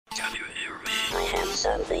Can you hear me? I have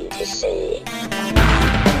something to say.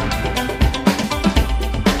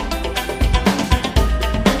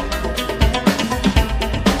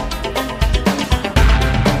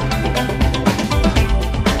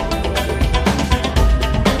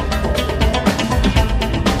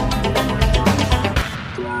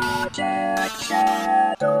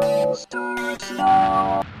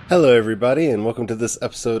 Hello everybody, and welcome to this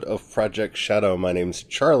episode of Project Shadow. My name's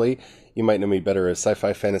Charlie. You might know me better as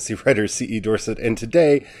sci-fi fantasy writer C.E. Dorset, and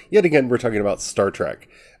today, yet again, we're talking about Star Trek,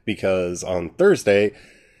 because on Thursday,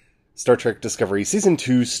 Star Trek Discovery Season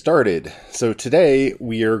 2 started. So today,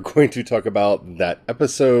 we are going to talk about that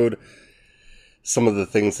episode, some of the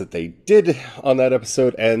things that they did on that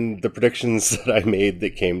episode, and the predictions that I made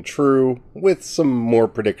that came true, with some more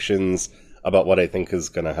predictions about what I think is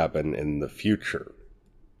going to happen in the future.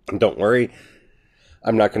 And don't worry,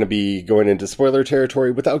 I'm not going to be going into spoiler territory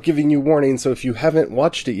without giving you warning, so if you haven't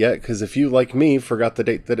watched it yet, because if you, like me, forgot the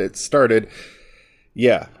date that it started,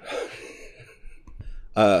 yeah,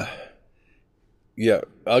 I'll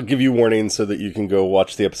give you warning so that you can go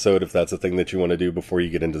watch the episode if that's a thing that you want to do before you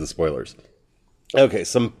get into the spoilers. Okay,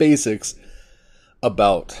 some basics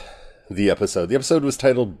about the episode. The episode was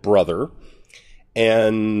titled Brother,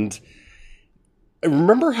 and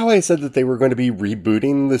remember how I said that they were going to be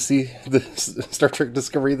rebooting the Star Trek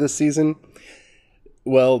Discovery this season?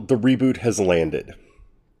 Well, the reboot has landed.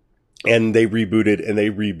 And they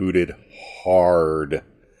rebooted hard.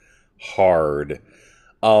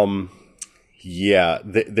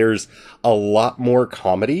 There's a lot more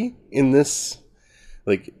comedy in this.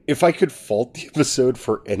 Like, if I could fault the episode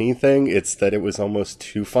for anything, it's that it was almost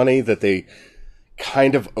too funny, that they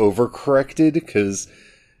kind of overcorrected, because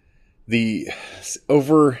the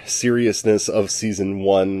over-seriousness of Season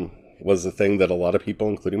 1 was a thing that a lot of people,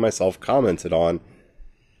 including myself, commented on.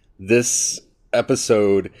 This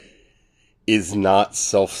episode is not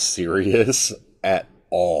self-serious at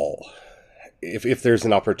all. If there's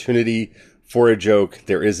an opportunity for a joke,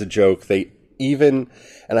 there is a joke. They even,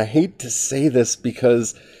 and I hate to say this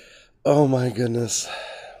because, oh my goodness,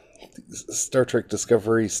 Star Trek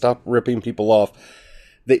Discovery, stop ripping people off.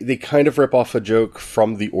 They kind of rip off a joke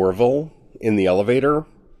from the Orville in the elevator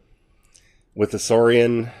with the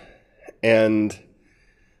Saurian, and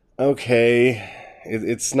okay,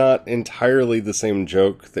 it's not entirely the same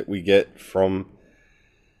joke that we get from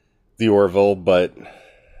the Orville, but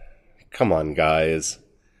come on, guys,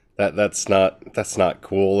 that's not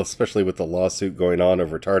cool, especially with the lawsuit going on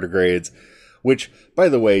over tardigrades, which, by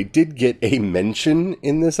the way, did get a mention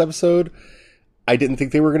in this episode. I didn't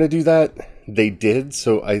think they were going to do that. They did,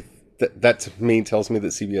 so that to me tells me that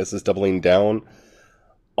CBS is doubling down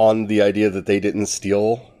on the idea that they didn't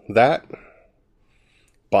steal that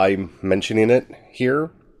by mentioning it here.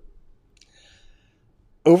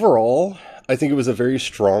 Overall, I think it was a very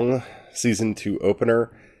strong Season 2 opener.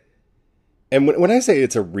 And when I say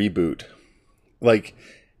it's a reboot, like,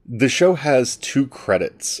 the show has 2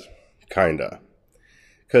 credits, kinda.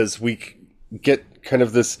 Because we get kind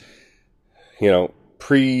of this,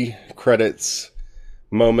 pre-credits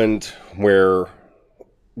moment where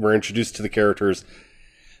we're introduced to the characters.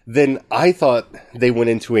 Then I thought they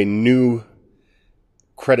went into a new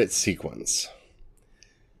credit sequence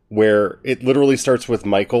where it literally starts with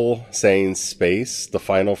Michael saying space, the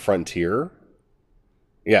final frontier.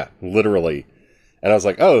 Yeah, literally. And I was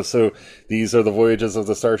like, oh, so these are the voyages of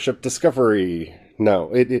the Starship Discovery.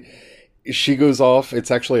 No, she goes off.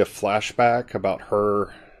 It's actually a flashback about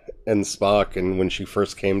her and Spock and when she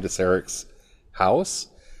first came to Sarek's house,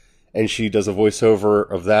 and she does a voiceover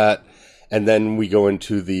of that, and then we go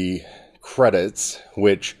into the credits,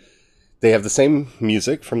 which they have the same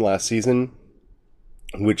music from last season,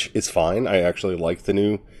 which is fine. I actually like the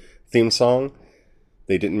new theme song.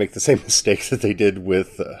 They didn't make the same mistakes that they did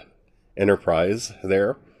with Enterprise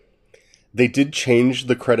there. They did change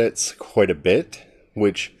the credits quite a bit,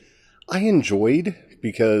 which I enjoyed,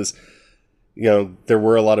 because there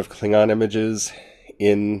were a lot of Klingon images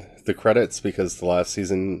in the credits because the last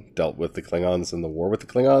season dealt with the Klingons and the war with the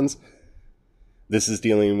Klingons. This is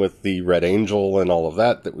dealing with the Red Angel and all of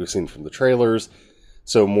that we've seen from the trailers.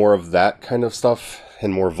 So more of that kind of stuff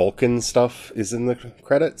and more Vulcan stuff is in the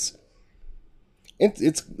credits.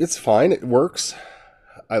 It's fine. It works.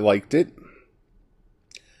 I liked it.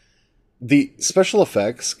 The special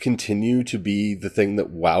effects continue to be the thing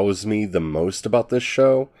that wows me the most about this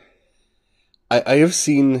show. I have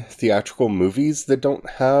seen theatrical movies that don't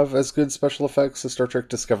have as good special effects as Star Trek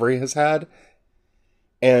Discovery has had.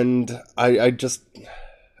 And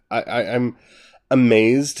I'm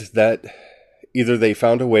amazed that either they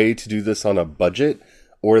found a way to do this on a budget,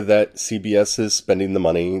 or that CBS is spending the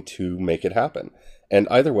money to make it happen. And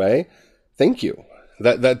either way, thank you.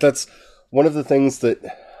 That's one of the things that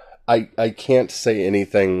I can't say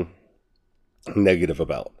anything negative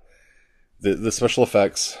about. The special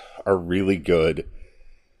effects are really good.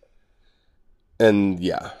 And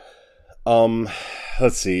yeah.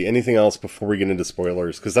 Let's see. Anything else before we get into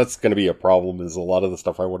spoilers? Because that's going to be a problem, is a lot of the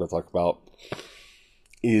stuff I want to talk about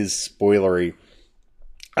is spoilery.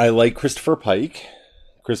 I like Christopher Pike.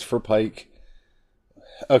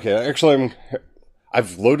 Okay, actually,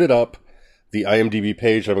 I've loaded up the IMDb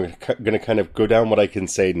page. I'm going to kind of go down what I can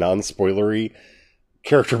say non-spoilery,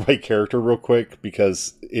 character by character real quick,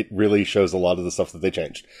 because it really shows a lot of the stuff that they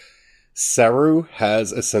changed. Saru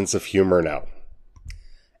has a sense of humor now.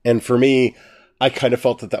 And for me, I kind of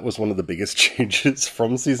felt that was one of the biggest changes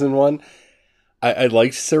from Season 1. I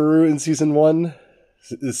liked Saru in Season 1.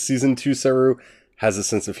 Season 2 Saru has a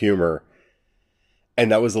sense of humor.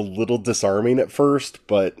 And that was a little disarming at first,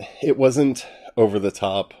 but it wasn't over the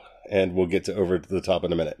top, and we'll get to over the top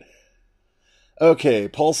in a minute. Okay,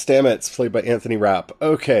 Paul Stamets, played by Anthony Rapp.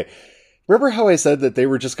 Okay, remember how I said that they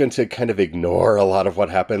were just going to kind of ignore a lot of what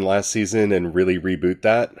happened last season and really reboot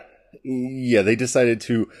that? Yeah, they decided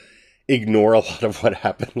to ignore a lot of what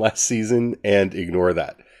happened last season and ignore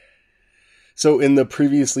that. So in the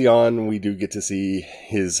Previously On, we do get to see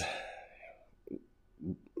his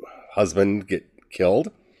husband get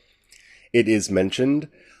killed. It is mentioned.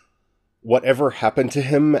 Whatever happened to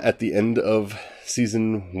him at the end of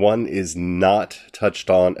Season 1 is not touched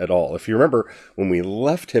on at all. If you remember, when we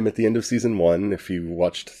left him at the end of Season 1, if you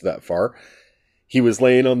watched that far, he was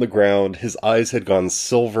laying on the ground, his eyes had gone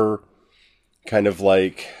silver, kind of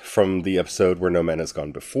like from the episode Where No Man Has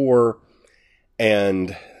Gone Before,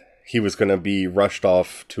 and he was going to be rushed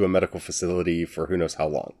off to a medical facility for who knows how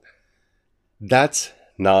long. That's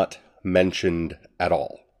not mentioned at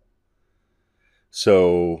all.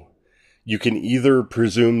 So you can either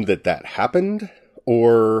presume that happened,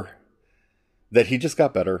 or that he just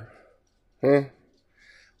got better.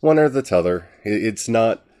 One or the t'other. It's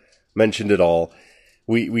not mentioned at all.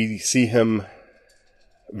 We see him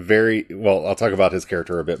very well. I'll talk about his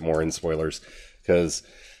character a bit more in spoilers, because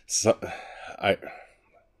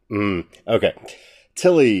okay.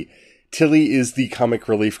 Tilly is the comic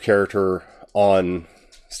relief character on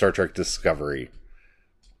Star Trek Discovery.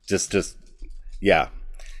 Just yeah.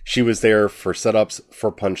 She was there for setups,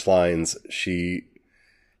 for punchlines. She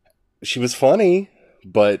was funny,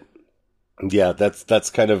 but yeah, that's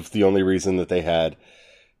kind of the only reason that they had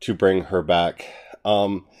to bring her back.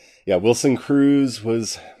 Yeah, Wilson Cruz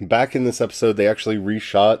was back in this episode. They actually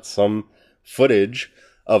reshot some footage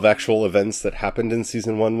of actual events that happened in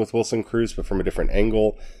Season 1 with Wilson Cruz, but from a different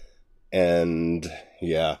angle. And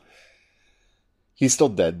yeah, he's still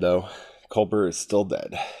dead though. Culber is still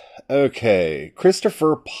dead. Okay,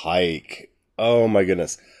 Christopher Pike. Oh my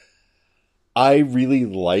goodness. I really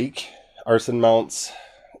like Arson Mount's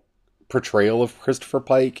portrayal of Christopher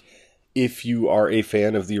Pike. If you are a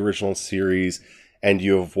fan of the original series and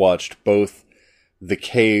you have watched both The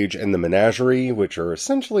Cage and The Menagerie, which are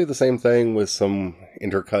essentially the same thing with some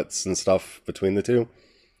intercuts and stuff between the two.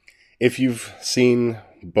 If you've seen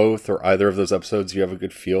both or either of those episodes, you have a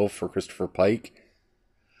good feel for Christopher Pike.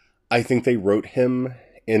 I think they wrote him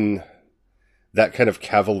in that kind of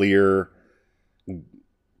cavalier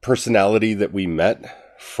personality that we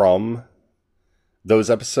met from those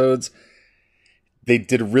episodes. They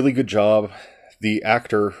did a really good job. The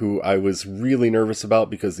actor, who I was really nervous about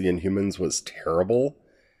because The Inhumans was terrible.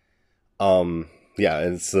 Yeah,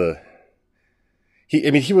 it's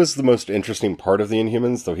he was the most interesting part of The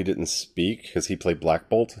Inhumans, though he didn't speak because he played Black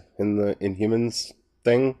Bolt in the Inhumans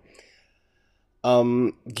thing.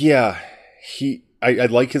 Yeah, I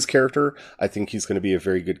like his character. I think he's going to be a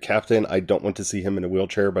very good captain. I don't want to see him in a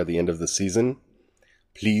wheelchair by the end of the season.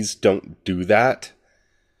 Please don't do that.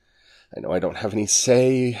 I know I don't have any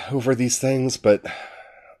say over these things, but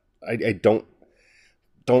I don't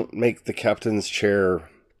make the captain's chair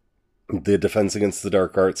the Defense Against the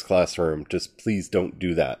Dark Arts classroom. Just please don't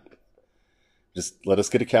do that. Just let us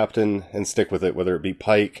get a captain and stick with it, whether it be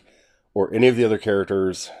Pike or any of the other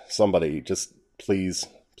characters, somebody. Just please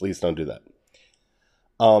don't do that.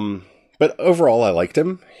 But overall, I liked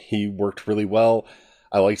him. He worked really well.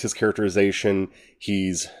 I liked his characterization.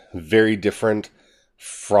 He's very different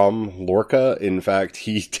from Lorca. In fact,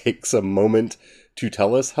 he takes a moment to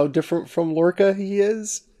tell us how different from Lorca he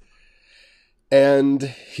is. And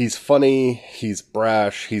he's funny, he's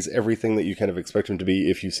brash, he's everything that you kind of expect him to be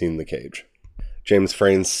if you've seen The Cage. James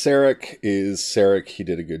Frain's Sarek is Sarek. He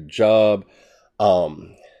did a good job.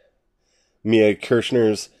 Mia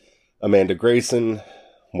Kirshner's Amanda Grayson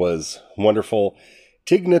was wonderful.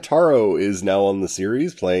 Tig Notaro is now on the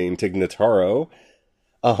series, playing Tig Notaro.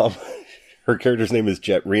 Her character's name is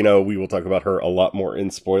Jet Reno. We will talk about her a lot more in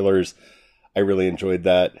spoilers. I really enjoyed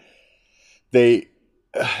that.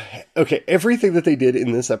 Everything that they did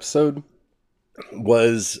in this episode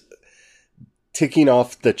was ticking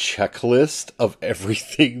off the checklist of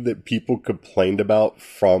everything that people complained about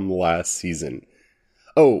from last season.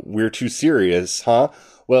 Oh, we're too serious, huh?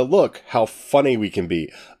 Well, look how funny we can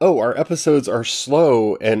be. Oh, our episodes are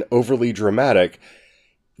slow and overly dramatic.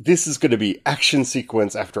 This is going to be action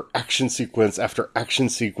sequence after action sequence after action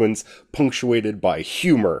sequence, punctuated by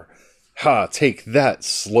humor. Ha, take that,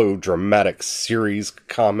 slow dramatic series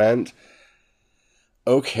comment.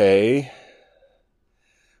 Okay.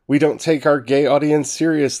 We don't take our gay audience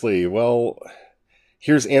seriously. Well,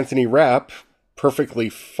 here's Anthony Rapp, perfectly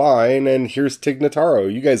fine, and here's Tig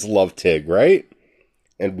Notaro. You guys love Tig, right?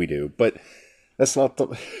 And we do, but that's not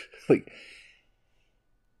the...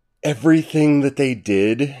 everything that they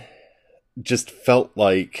did just felt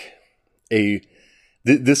like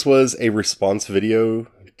this was a response video.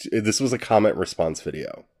 This was a comment response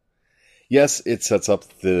video. Yes, it sets up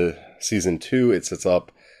the season 2. It sets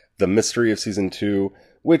up the mystery of season 2,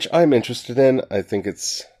 which I'm interested in. I think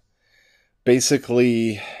it's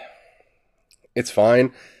basically, it's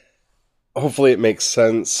fine. Hopefully it makes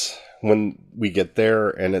sense when we get there,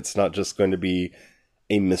 and it's not just going to be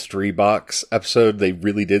a mystery box episode. They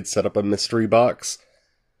really did set up a mystery box.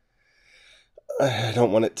 I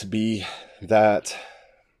don't want it to be that.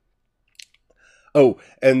 Oh,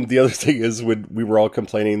 and the other thing is, when we were all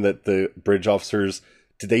complaining that the bridge officers,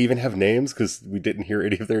 did they even have names? Because we didn't hear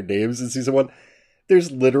any of their names in season 1.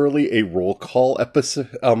 There's literally a roll call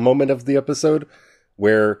episode, moment of the episode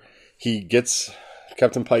where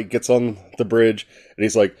Captain Pike gets on the bridge and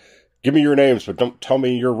he's like, give me your names, but don't tell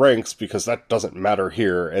me your ranks because that doesn't matter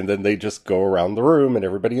here. And then they just go around the room and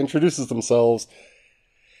everybody introduces themselves.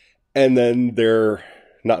 And then they're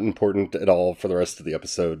not important at all for the rest of the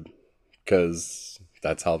episode because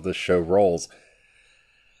that's how this show rolls.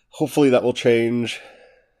 Hopefully that will change.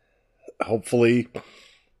 Hopefully.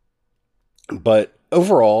 But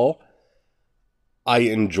overall, I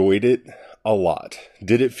enjoyed it a lot.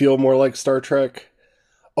 Did it feel more like Star Trek?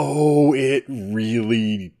 Oh, it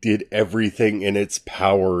really did everything in its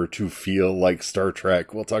power to feel like Star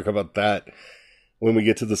Trek. We'll talk about that when we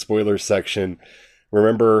get to the spoilers section.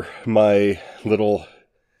 Remember my little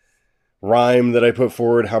rhyme that I put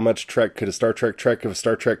forward? How much Trek could a Star Trek trek if a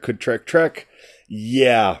Star Trek could Trek?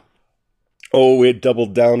 Yeah. Oh, it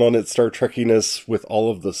doubled down on its Star Trekkiness with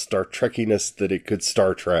all of the Star Trekkiness that it could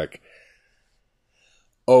Star Trek.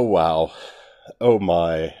 Oh, wow. Oh,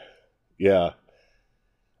 my. Yeah.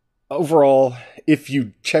 Overall, if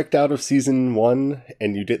you checked out of season 1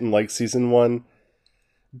 and you didn't like season 1,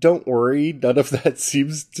 don't worry. None of that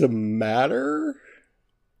seems to matter.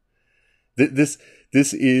 This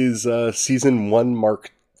is season 1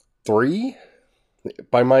 Mark 3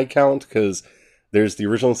 by my count, because there's the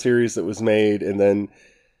original series that was made, and then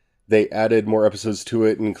they added more episodes to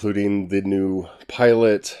it, including the new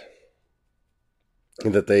pilot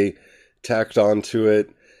that they tacked onto it,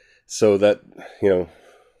 so that,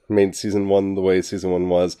 made season 1 the way season 1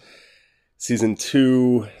 was. Season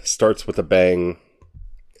 2 starts with a bang.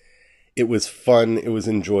 It was fun. It was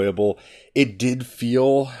enjoyable. It did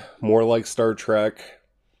feel more like Star Trek,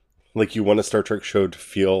 like you want a Star Trek show to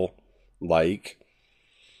feel like,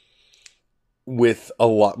 with a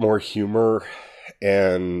lot more humor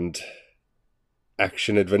and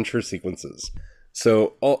action-adventure sequences.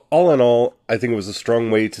 So, all in all, I think it was a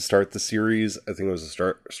strong way to start the series. I think it was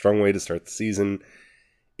a strong way to start the season.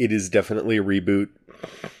 It is definitely a reboot.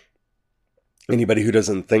 Anybody who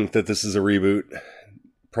doesn't think that this is a reboot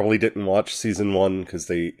probably didn't watch season 1, because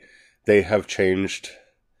they have changed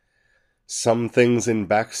some things in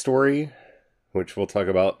backstory, which we'll talk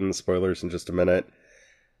about in the spoilers in just a minute.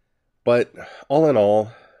 But all in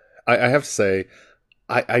all, I have to say,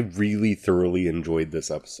 I really thoroughly enjoyed this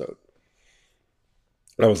episode.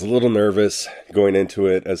 I was a little nervous going into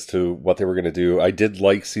it as to what they were going to do. I did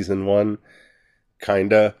like season 1,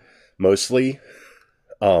 kinda, mostly.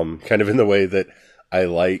 Kind of in the way that I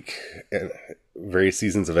like various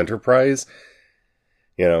seasons of Enterprise.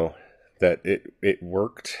 That it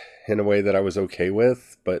worked in a way that I was okay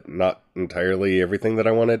with, but not entirely everything that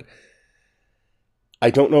I wanted. I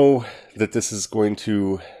don't know that this is going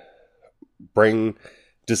to bring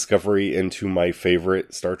Discovery into my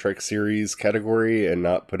favorite Star Trek series category and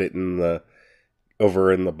not put it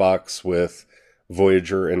over in the box with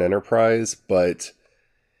Voyager and Enterprise, but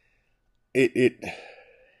it's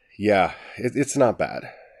not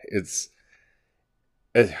bad.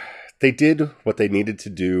 they did what they needed to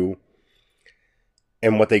do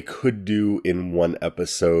and what they could do in one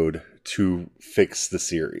episode to fix the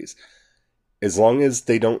series. As long as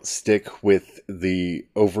they don't stick with the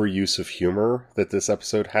overuse of humor that this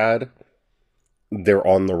episode had, they're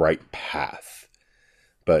on the right path.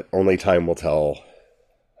 But only time will tell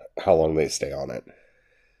how long they stay on it.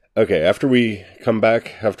 Okay, after we come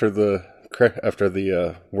back, after the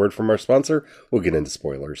word from our sponsor, we'll get into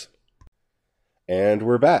spoilers. And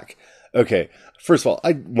we're back. Okay, first of all,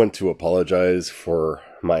 I want to apologize for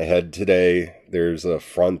my head today. There's a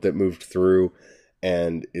front that moved through,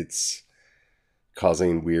 and it's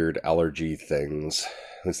causing weird allergy things.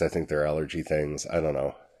 At least I think they're allergy things. I don't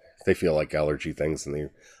know. They feel like allergy things, and they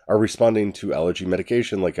are responding to allergy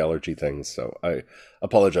medication like allergy things. So I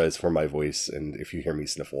apologize for my voice, and if you hear me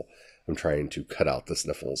sniffle, I'm trying to cut out the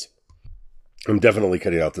sniffles. I'm definitely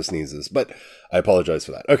cutting out the sneezes, but I apologize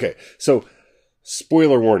for that. Okay, so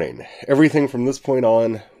spoiler warning. Everything from this point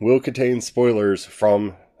on will contain spoilers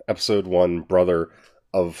from episode 1, Brother,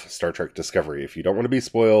 of Star Trek Discovery. If you don't want to be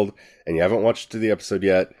spoiled and you haven't watched the episode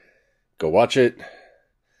yet, go watch it.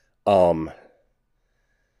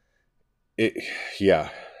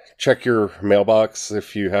 Check your mailbox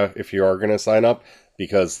if you are going to sign up,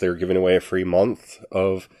 because they're giving away a free month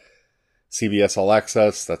of CBS All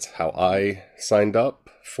Access. That's how I signed up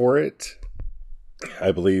for it.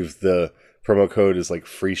 I believe the promo code is like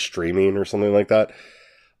free streaming or something like that.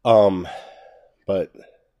 But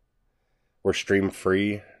we're stream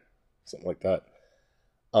free, something like that.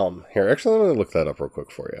 Here, actually, I'm going to look that up real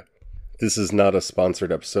quick for you. This is not a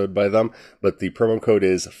sponsored episode by them, but the promo code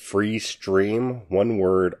is free stream, one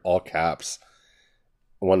word, all caps,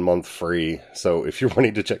 1 month free. So if you're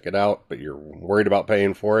wanting to check it out, but you're worried about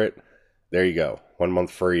paying for it, there you go. 1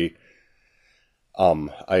 month free.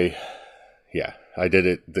 I did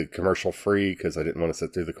it the commercial free because I didn't want to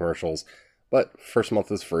sit through the commercials, but first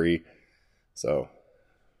month is free. So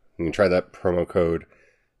you can try that promo code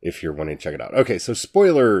if you're wanting to check it out. Okay, so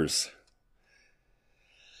spoilers.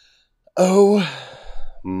 Oh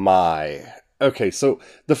my. Okay, so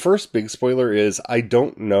the first big spoiler is I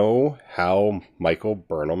don't know how Michael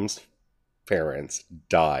Burnham's parents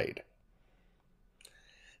died.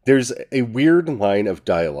 There's a weird line of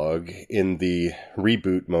dialogue in the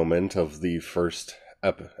reboot moment of the first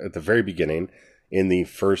at the very beginning, in the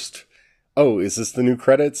first, oh, is this the new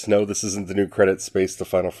credits? No, this isn't the new credits. Space The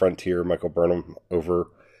Final Frontier, Michael Burnham over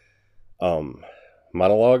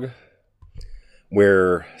monologue,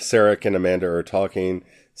 where Sarek and Amanda are talking.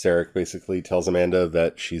 Sarek basically tells Amanda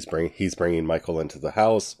that he's bringing Michael into the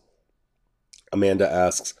house. Amanda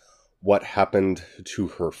asks what happened to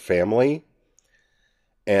her family,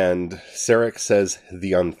 and Sarek says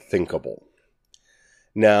the unthinkable.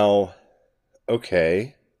 Now,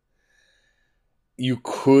 okay,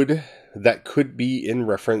 that could be in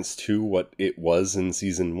reference to what it was in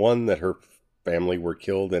season 1, that her family were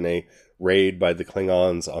killed in a raid by the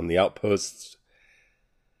Klingons on the outposts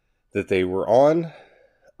that they were on.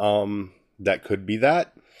 That could be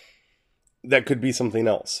that. That could be something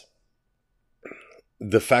else.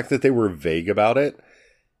 The fact that they were vague about it,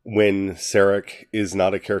 when Sarek is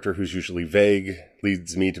not a character who's usually vague,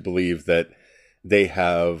 leads me to believe that they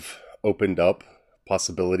have opened up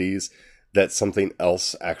possibilities that something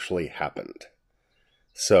else actually happened.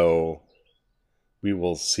 So we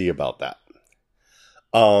will see about that.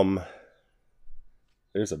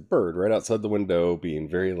 There's a bird right outside the window being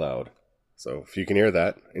very loud. So if you can hear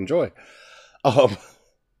that, enjoy.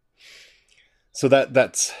 So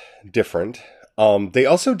that's different. They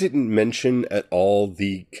also didn't mention at all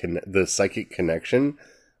the psychic connection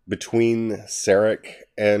between Sarek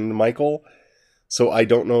and Michael. So I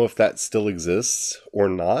don't know if that still exists or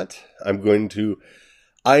not. I'm going to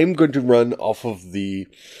run off of the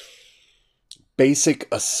basic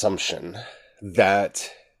assumption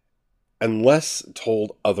that, unless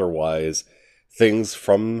told otherwise, things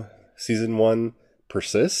from season 1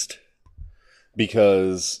 persist,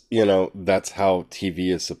 because, that's how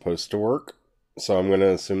TV is supposed to work. So I'm going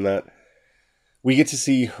to assume that we get to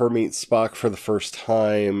see her meet Spock for the first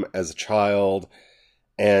time as a child,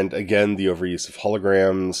 and again, the overuse of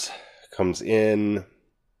holograms comes in.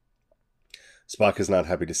 Spock is not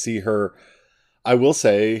happy to see her. I will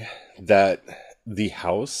say that the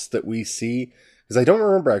house that we see, because I don't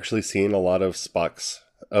remember actually seeing a lot of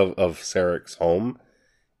of Sarek's home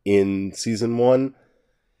in season 1.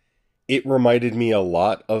 It reminded me a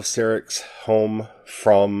lot of Sarek's home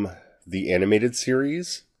from the animated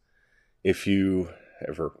series. If you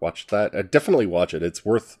ever watched that, definitely watch it. It's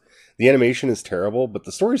worth. The animation is terrible, but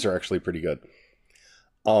the stories are actually pretty good.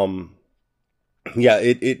 Yeah,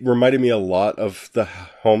 it reminded me a lot of the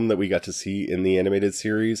home that we got to see in the animated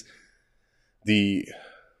series. The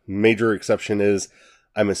major exception is,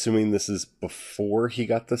 I'm assuming this is before he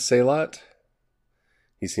got the Salat.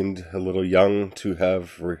 He seemed a little young to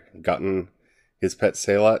have gotten his pet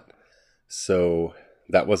Salat, so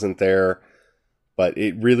that wasn't there. But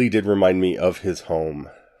it really did remind me of his home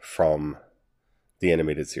from the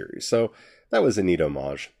animated series. So that was a neat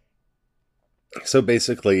homage. So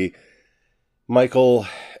basically, Michael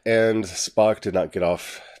and Spock did not get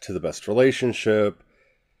off to the best relationship.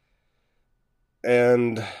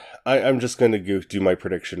 And I'm just going to do my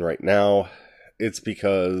prediction right now. It's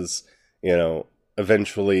because,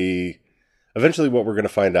 eventually what we're going to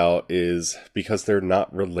find out is because they're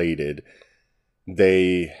not related,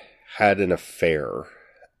 they had an affair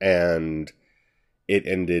and it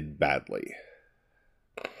ended badly.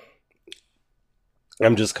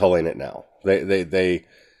 I'm just calling it now.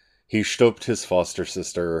 He stoped his foster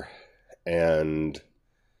sister, and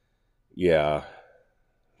yeah,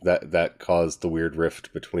 that caused the weird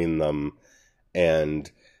rift between them, and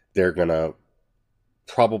they're gonna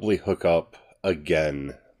probably hook up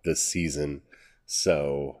again this season.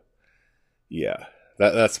 So yeah,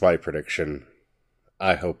 that's my prediction.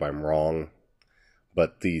 I hope I'm wrong,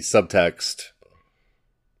 but the subtext,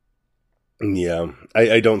 yeah,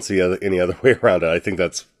 I don't see any other way around it. I think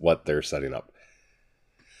that's what they're setting up.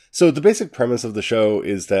 So the basic premise of the show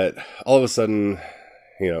is that all of a sudden,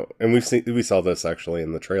 and we saw this actually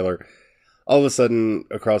in the trailer. All of a sudden,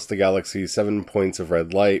 across the galaxy, 7 points of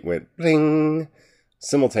red light went bling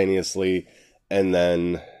simultaneously, and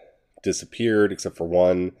then disappeared except for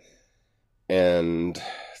one, and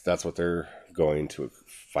that's what they're going to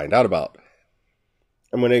find out about.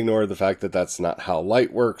 I'm going to ignore the fact that that's not how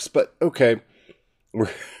light works, but okay,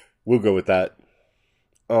 we'll go with that.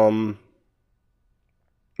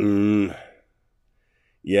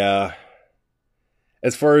 Yeah.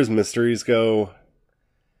 As far as mysteries go,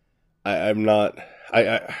 I'm not.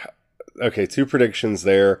 Okay, two predictions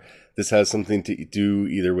there. This has something to do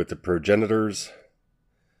either with the progenitors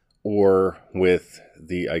or with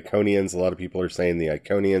the Iconians. A lot of people are saying the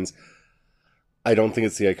Iconians. I don't think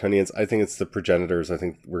it's the Iconians. I think it's the progenitors. I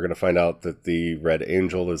think we're going to find out that the Red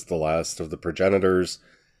Angel is the last of the progenitors.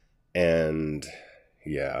 And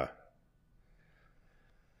yeah.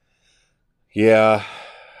 Yeah,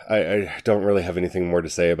 I don't really have anything more to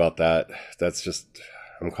say about that. That's just,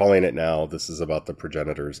 I'm calling it now. This is about the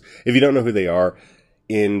progenitors. If you don't know who they are,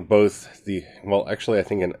 in both actually, I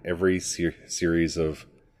think in every series of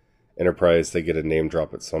Enterprise, they get a name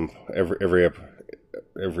drop at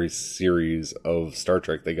every series of Star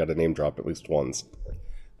Trek, they got a name drop at least once.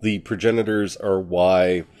 The progenitors are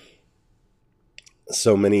why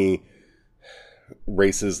so many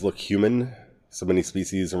races look human. So many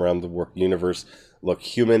species around the universe look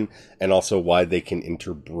human, and also why they can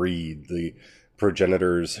interbreed. The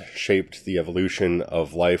progenitors shaped the evolution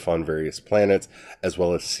of life on various planets, as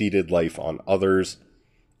well as seeded life on others,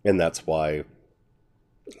 and that's why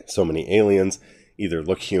so many aliens either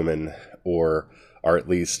look human or are at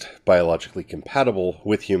least biologically compatible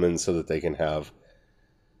with humans so that they can have,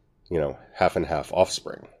 half and half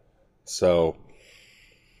offspring. So,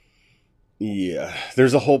 yeah,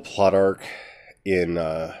 there's a whole plot arc in,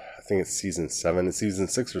 I think it's season 7, it's season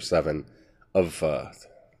 6 or 7 of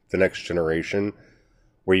The Next Generation,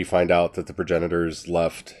 where you find out that the progenitors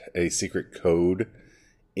left a secret code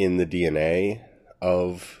in the DNA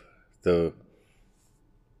of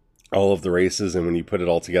all of the races, and when you put it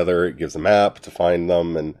all together, it gives a map to find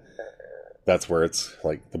them, and that's where it's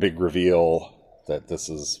like the big reveal that this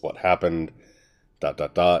is what happened, ...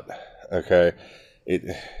 Okay,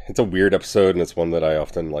 it's a weird episode, and it's one that I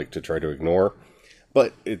often like to try to ignore,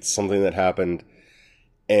 but it's something that happened.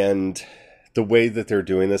 And the way that they're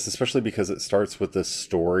doing this, especially because it starts with this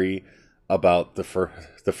story about the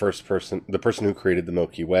person who created the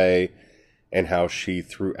Milky Way, and how she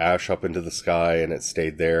threw ash up into the sky and it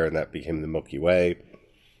stayed there, and that became the Milky Way.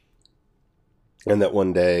 And that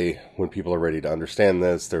one day, when people are ready to understand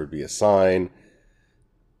this, there would be a sign.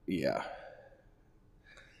 Yeah.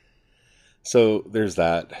 So there's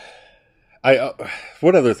that.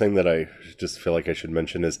 One other thing that I just feel like I should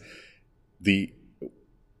mention is the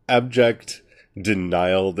abject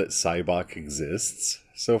denial that Sybok exists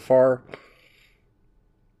so far.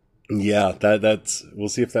 Yeah, that's we'll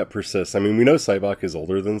see if that persists. I mean, we know Sybok is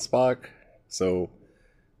older than Spock, so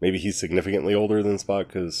maybe he's significantly older than Spock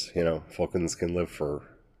because, Vulcans can live for a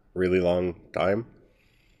really long time.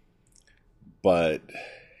 But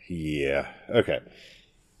yeah, okay.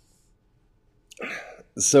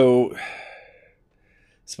 So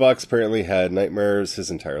Spock's apparently had nightmares his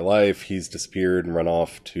entire life. He's disappeared and run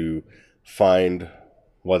off to find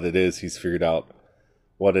what it is. He's figured out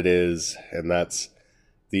what it is, and that's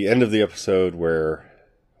the end of the episode where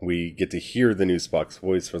we get to hear the new Spock's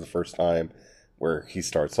voice for the first time, where he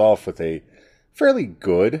starts off with a fairly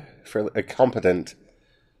good, a competent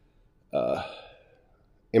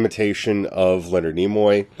imitation of Leonard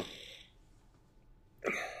Nimoy.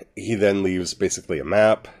 He then leaves basically a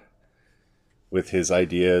map with his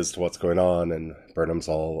ideas to what's going on, and Burnham's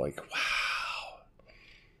all like,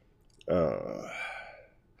 wow.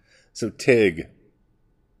 So Tig,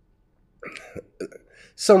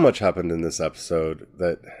 so much happened in this episode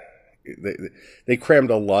that they crammed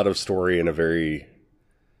a lot of story in a very...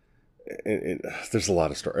 there's a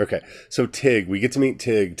lot of story. Okay, so Tig, we get to meet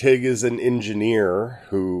Tig. Tig is an engineer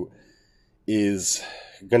who is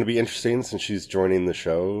going to be interesting since she's joining the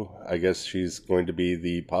show. I guess she's going to be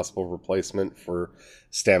the possible replacement for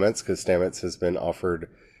Stamets, because Stamets has been offered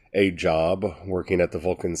a job working at the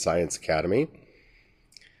Vulcan Science Academy,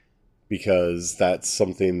 because that's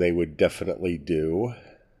something they would definitely do.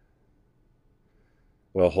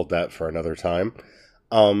 We'll hold that for another time.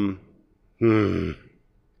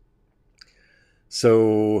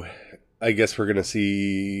 So I guess we're going to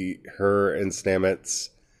see her and Stamets,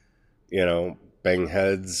 bang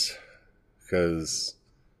heads because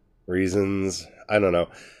reasons. I don't know.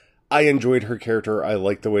 I enjoyed her character. I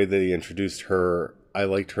liked the way they introduced her. I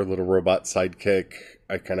liked her little robot sidekick.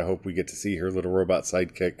 I kind of hope we get to see her little robot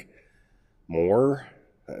sidekick more.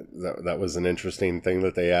 That was an interesting thing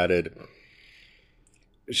that they added.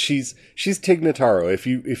 She's Tig Notaro. If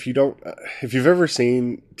you've ever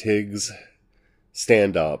seen Tig's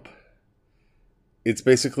stand up, it's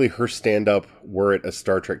basically her stand up were it a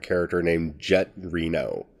Star Trek character named Jet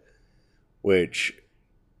Reno, which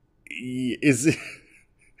is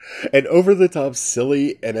an over the top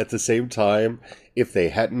silly, and at the same time, if they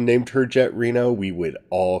hadn't named her Jet Reno, we would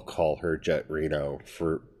all call her Jet Reno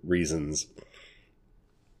for reasons.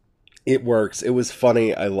 It works. It was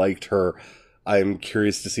funny. I liked her. I'm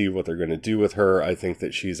curious to see what they're going to do with her. I think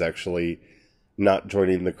that she's actually not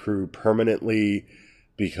joining the crew permanently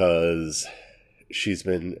because she's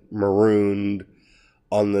been marooned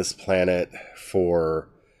on this planet for,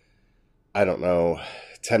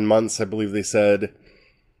 10 months, I believe they said.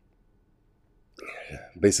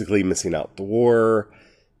 Basically missing out the war,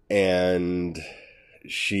 and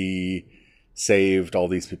she saved all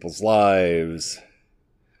these people's lives, ...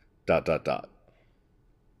 I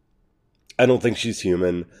don't think she's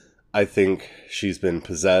human. I think she's been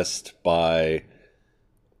possessed by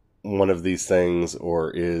one of these things,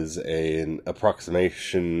 or is an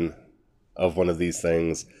approximation of one of these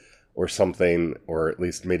things, or something, or at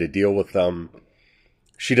least made a deal with them.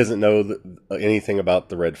 She doesn't know anything about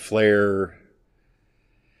the Red Flare.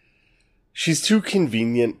 She's too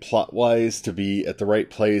convenient plot-wise to be at the right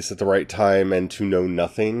place at the right time and to know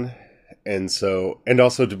nothing. And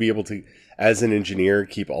also to be able to, as an engineer,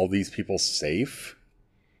 keep all these people safe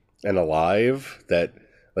and alive. That,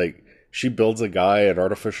 she builds a guy an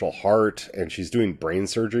artificial heart, and she's doing brain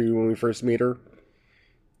surgery when we first meet her.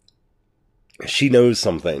 She knows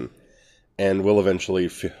something, and we'll eventually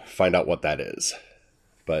find out what that is.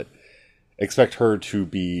 But expect her to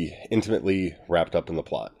be intimately wrapped up in the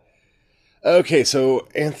plot. Okay, so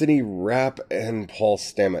Anthony Rapp and Paul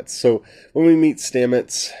Stamets. So when we meet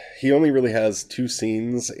Stamets, he only really has 2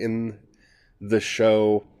 scenes in the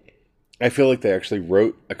show. I feel like they actually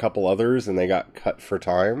wrote a couple others and they got cut for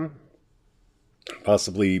time,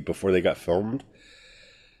 possibly before they got filmed.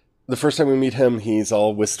 The first time we meet him, he's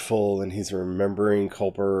all wistful and he's remembering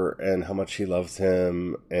Culper and how much he loves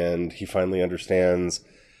him, and he finally understands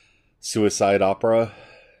suicide opera,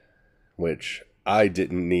 which I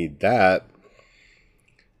didn't need that.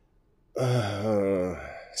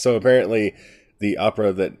 So apparently the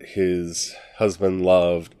opera that his husband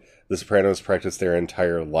loved, the Sopranos practiced their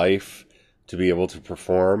entire life to be able to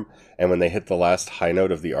perform, and when they hit the last high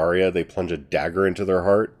note of the aria, they plunge a dagger into their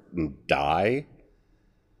heart and die.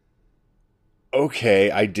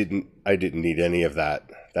 Okay, I didn't need any of that.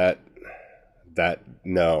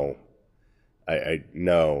 No.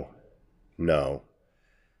 No.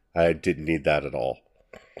 I didn't need that at all.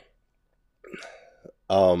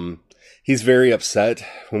 He's very upset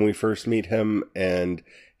when we first meet him, and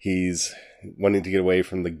he's wanting to get away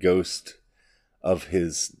from the ghost of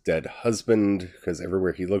his dead husband, because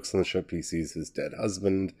everywhere he looks on the ship, he sees his dead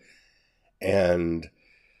husband, and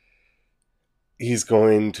he's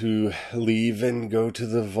going to leave and go to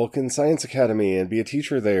the Vulcan Science Academy and be a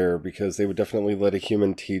teacher there, because they would definitely let a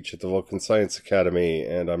human teach at the Vulcan Science Academy,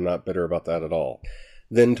 and I'm not bitter about that at all.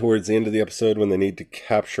 Then towards the end of the episode, when they need to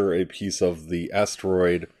capture a piece of the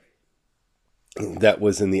asteroid that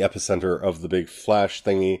was in the epicenter of the big flash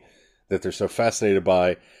thingy that they're so fascinated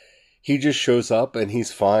by, he just shows up and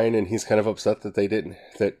he's fine, and he's kind of upset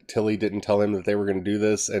that Tilly didn't tell him that they were going to do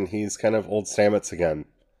this, and he's kind of old Stamets again.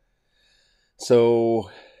 So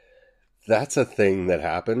that's a thing that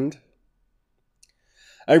happened.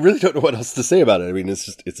 I really don't know what else to say about it. I mean,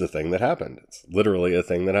 it's a thing that happened. It's literally a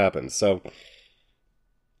thing that happened. So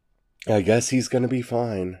I guess he's going to be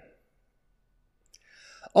fine.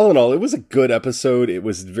 All in all, it was a good episode. It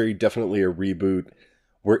was very definitely a reboot,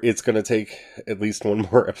 where it's going to take at least one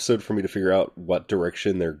more episode for me to figure out what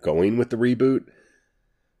direction they're going with the reboot.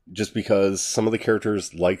 Just because some of the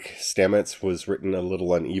characters, like Stamets, was written a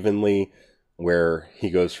little unevenly, where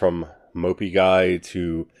he goes from mopey guy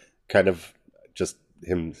to kind of just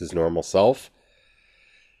his normal self.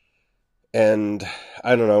 And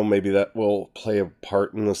I don't know, maybe that will play a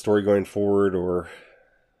part in the story going forward, or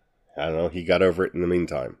I don't know, he got over it in the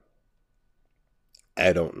meantime.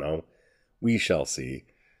 I don't know. We shall see.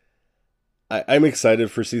 I'm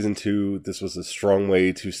excited for season 2. This was a strong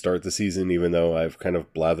way to start the season, even though I've kind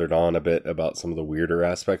of blathered on a bit about some of the weirder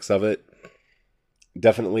aspects of it.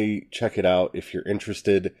 Definitely check it out if you're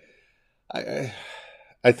interested. I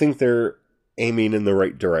think they're aiming in the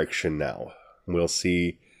right direction now. We'll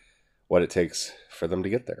see what it takes for them to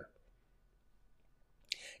get there.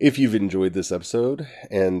 If you've enjoyed this episode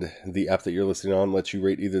and the app that you're listening on lets you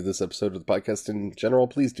rate either this episode or the podcast in general,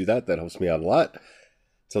 please do that. That helps me out a lot.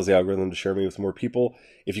 Tells the algorithm to share me with more people.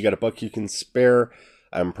 If you got a buck you can spare,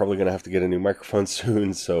 I'm probably going to have to get a new microphone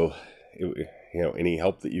soon, so any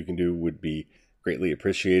help that you can do would be greatly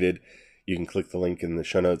appreciated. You can click the link in the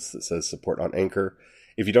show notes that says support on Anchor.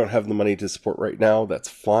 If you don't have the money to support right now, that's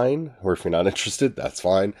fine. Or if you're not interested, that's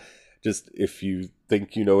fine. Just if you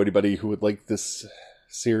think you know anybody who would like this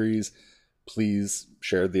series, please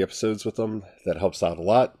share the episodes with them. That helps out a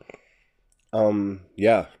lot.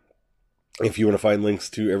 Yeah. If you want to find links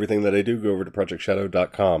to everything that I do, go over to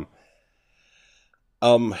projectshadow.com.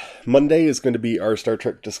 Monday is going to be our Star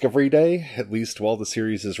Trek Discovery Day, at least while the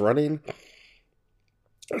series is running.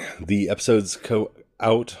 The episodes go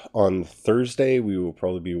out on Thursday. We will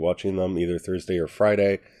probably be watching them either Thursday or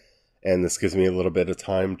Friday. And this gives me a little bit of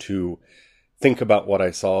time to think about what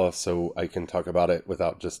I saw so I can talk about it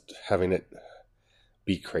without just having it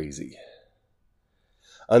be crazy.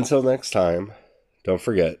 Until next time, don't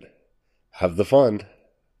forget, have the fun.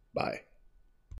 Bye.